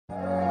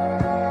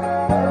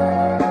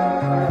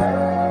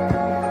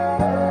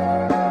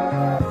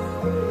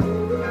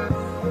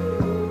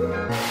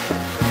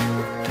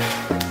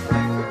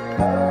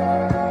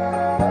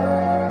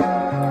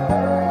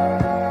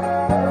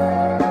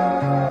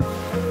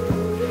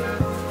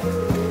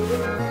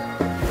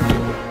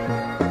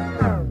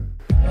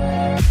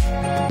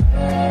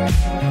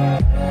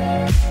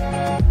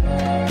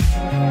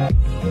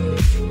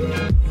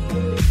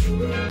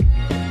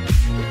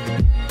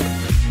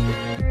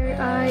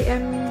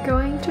I'm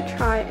going to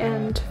try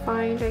and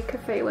find a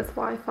cafe with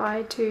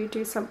Wi-Fi to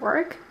do some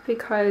work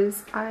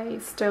because I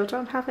still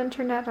don't have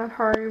internet at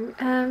home.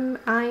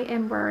 I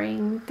am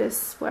wearing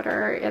this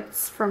sweater.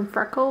 It's from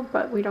Freckle,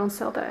 but we don't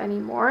sell that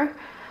anymore.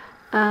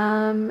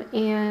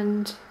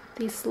 And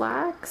these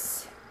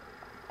slacks.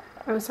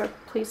 Oh, sorry,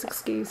 please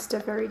excuse the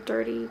very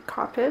dirty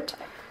carpet.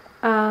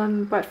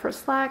 But for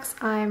slacks,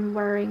 I'm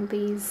wearing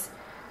these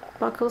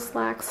buckle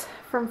slacks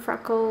from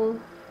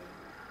Freckle.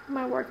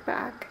 My work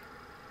bag.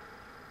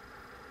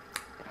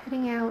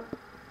 Heading out.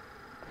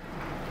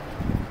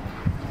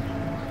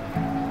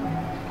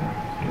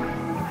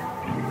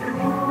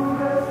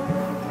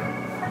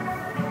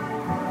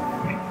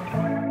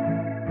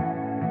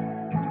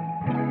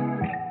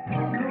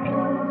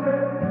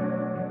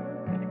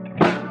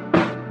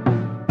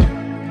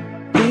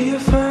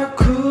 If I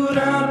could,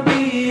 I'd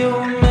be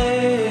your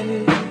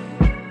man.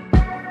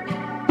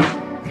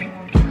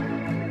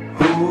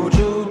 Hold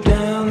you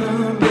down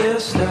the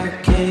best I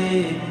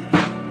can.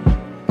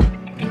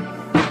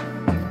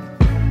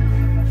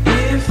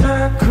 If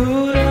I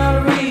could,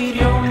 I'd read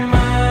your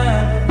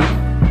mind.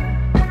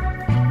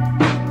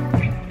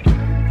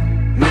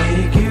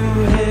 Make you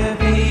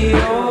happy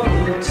all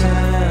the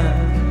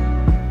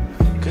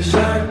time. 'Cause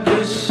I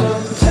get so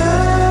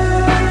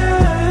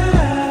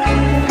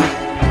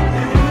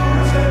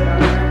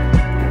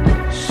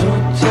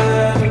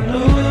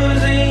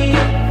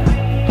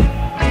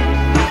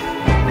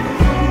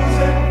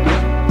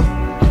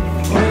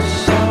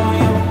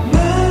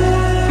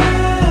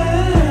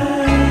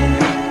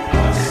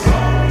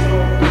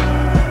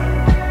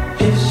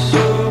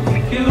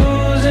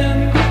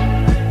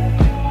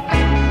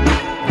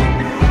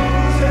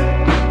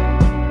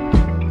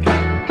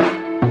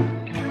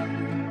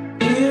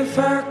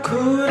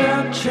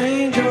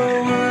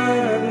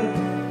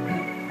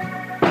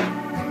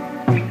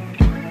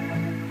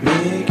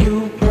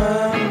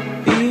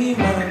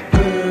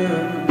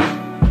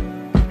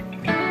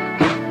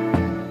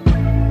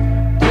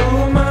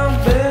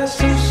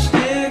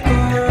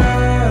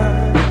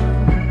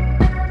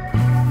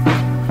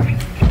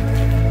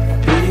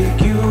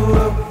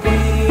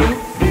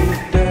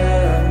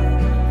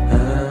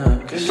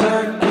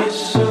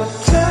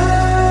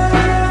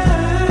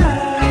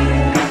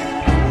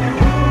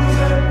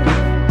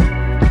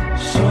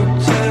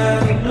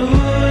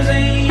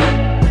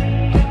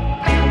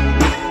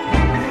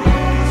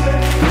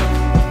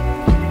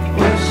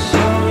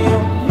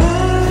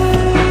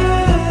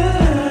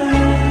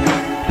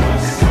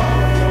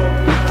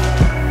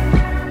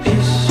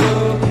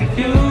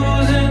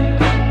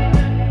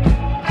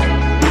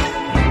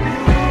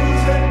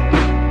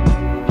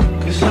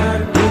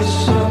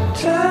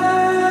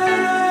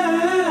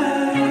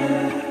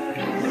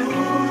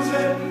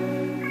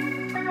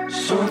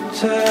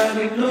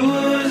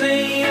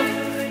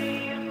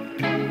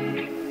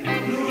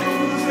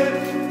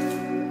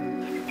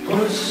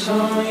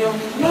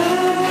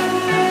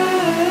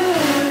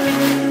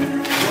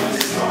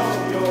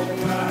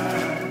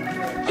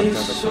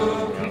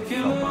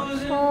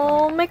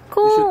Oh, my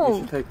cool. You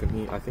should take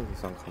him. I think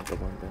he's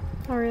uncomfortable in there.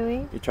 Oh,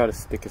 really? He tried to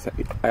stick his head.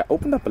 I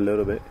opened up a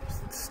little bit,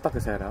 stuck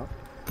his head out,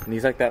 and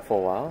he's like that for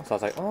a while. So I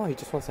was like, oh, he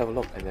just wants to have a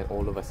look. And then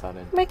all of a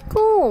sudden, My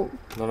cool.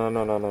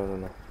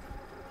 No.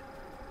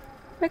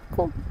 My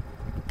cool.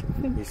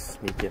 He's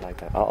sneaky like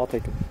that. I'll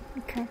take him.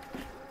 Okay.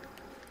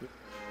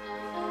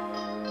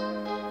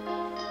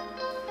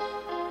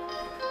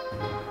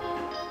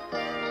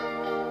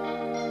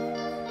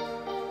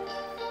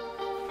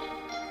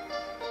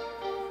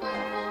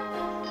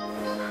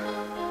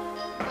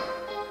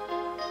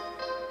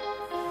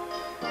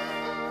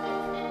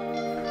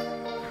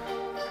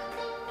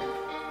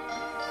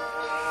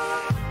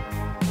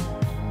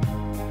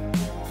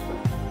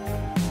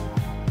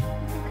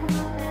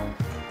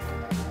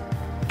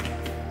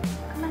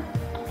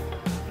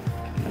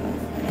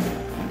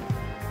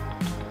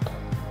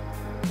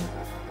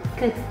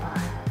 Good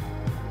boy.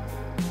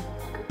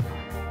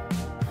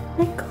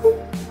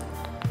 Michael.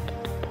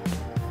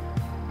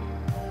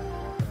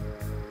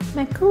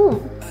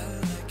 Michael.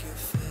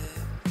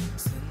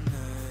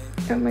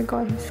 Oh my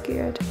god, he's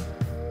scared.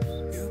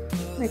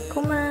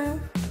 Michael, man.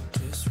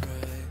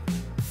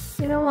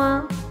 You know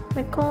what?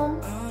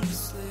 Michael.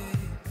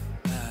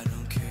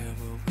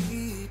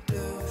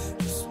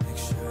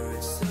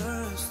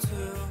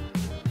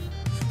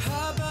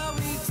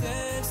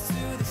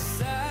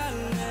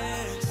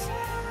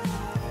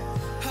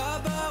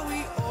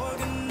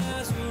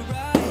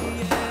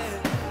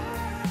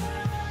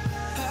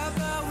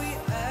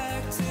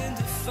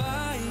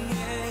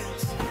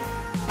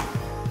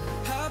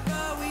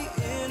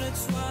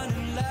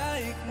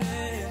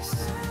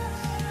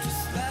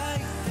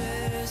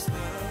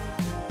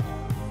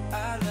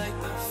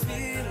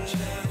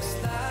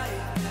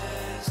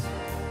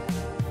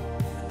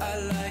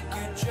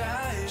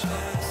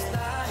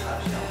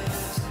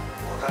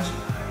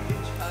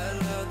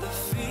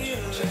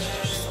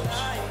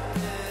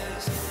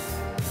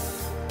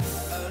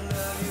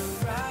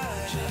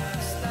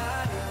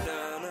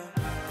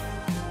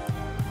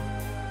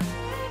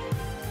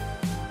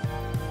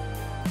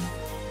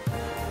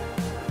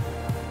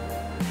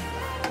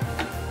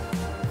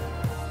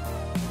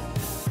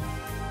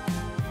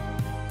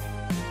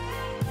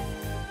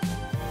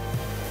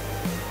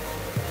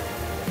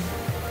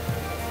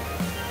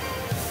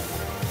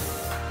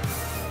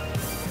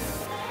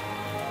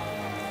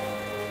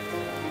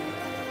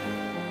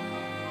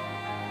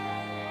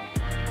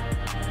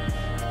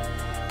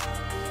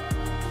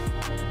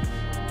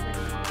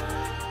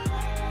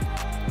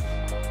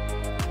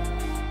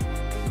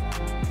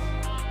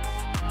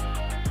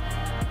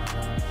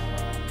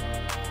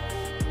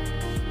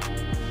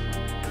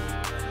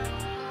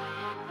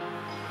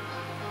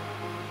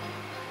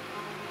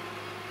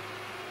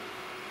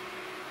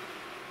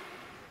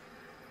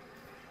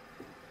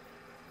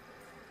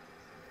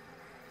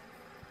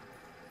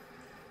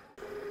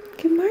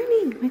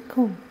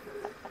 Michael.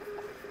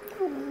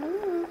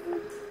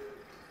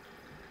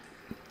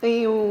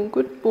 Oh,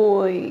 good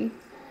boy.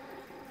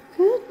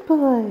 Good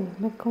boy,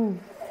 Michael.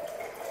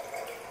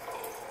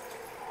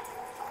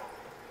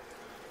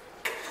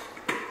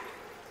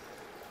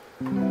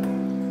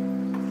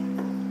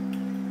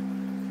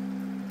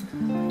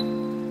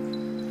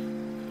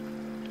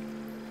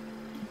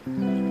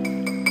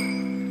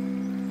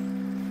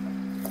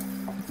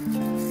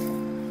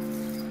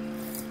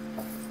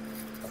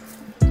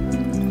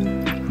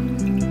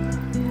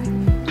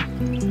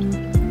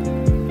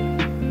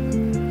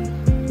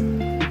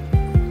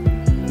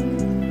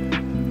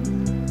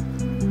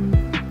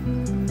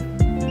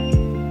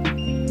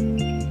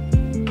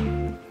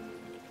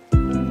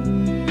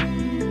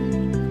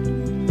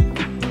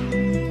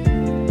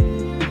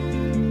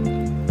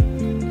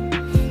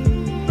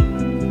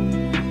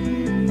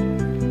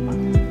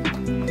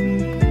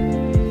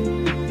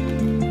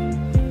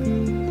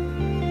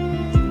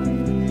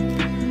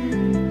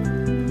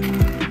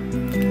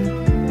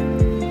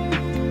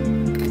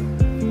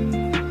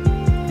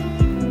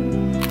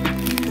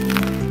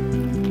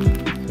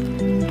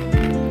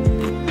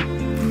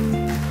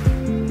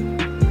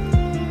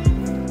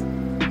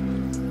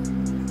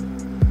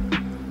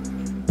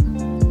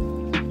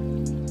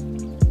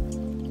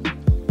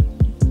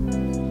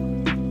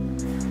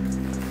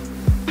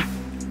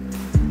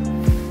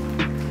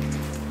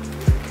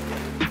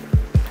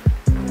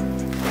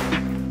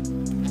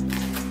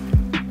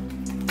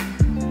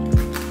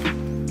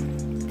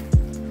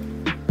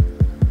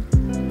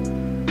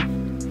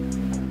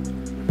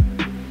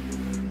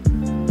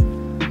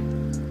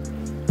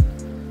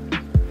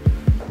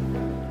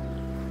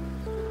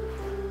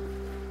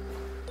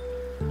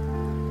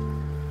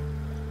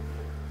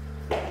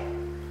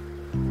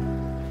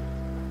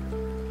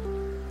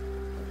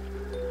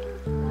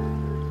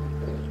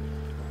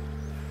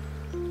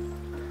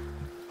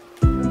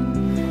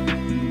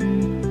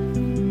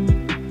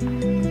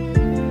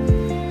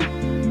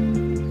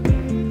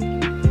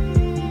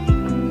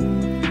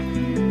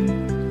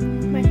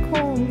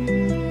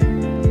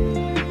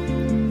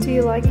 Do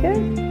you like it?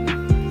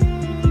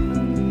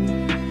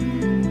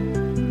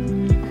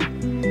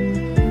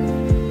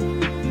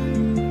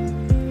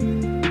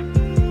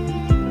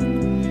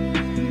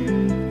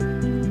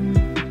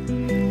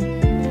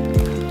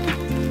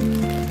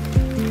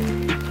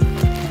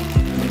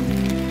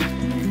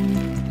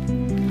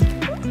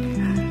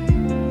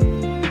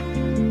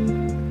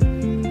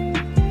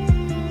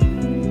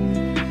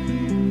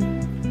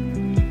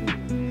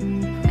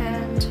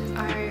 And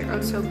I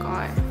also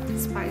got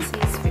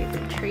Spicy's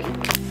favorite treat.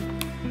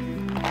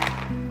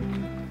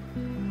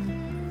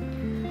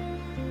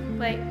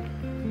 Wait.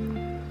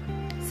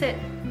 Sit.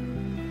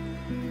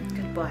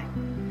 Good boy.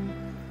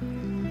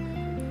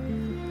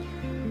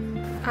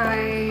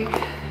 I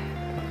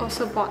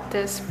also bought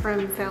this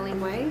from Valley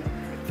Way.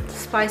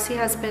 Spicy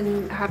has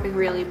been having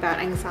really bad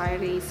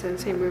anxiety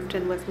since he moved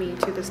in with me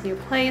to this new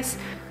place.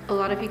 A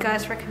lot of you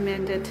guys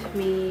recommended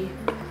me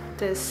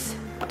this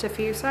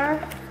diffuser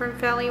from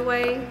Valley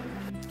Way.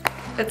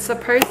 It's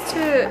supposed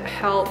to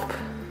help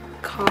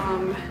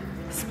calm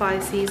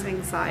Spicy's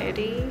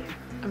anxiety.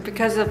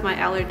 Because of my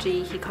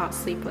allergy, he can't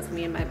sleep with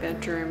me in my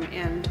bedroom,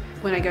 and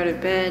when I go to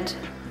bed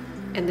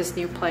in this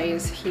new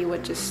place, he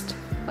would just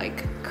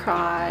like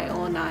cry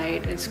all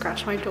night and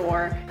scratch my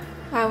door.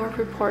 I will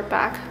report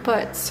back,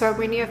 but so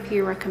many of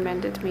you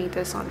recommended me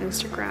this on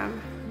Instagram,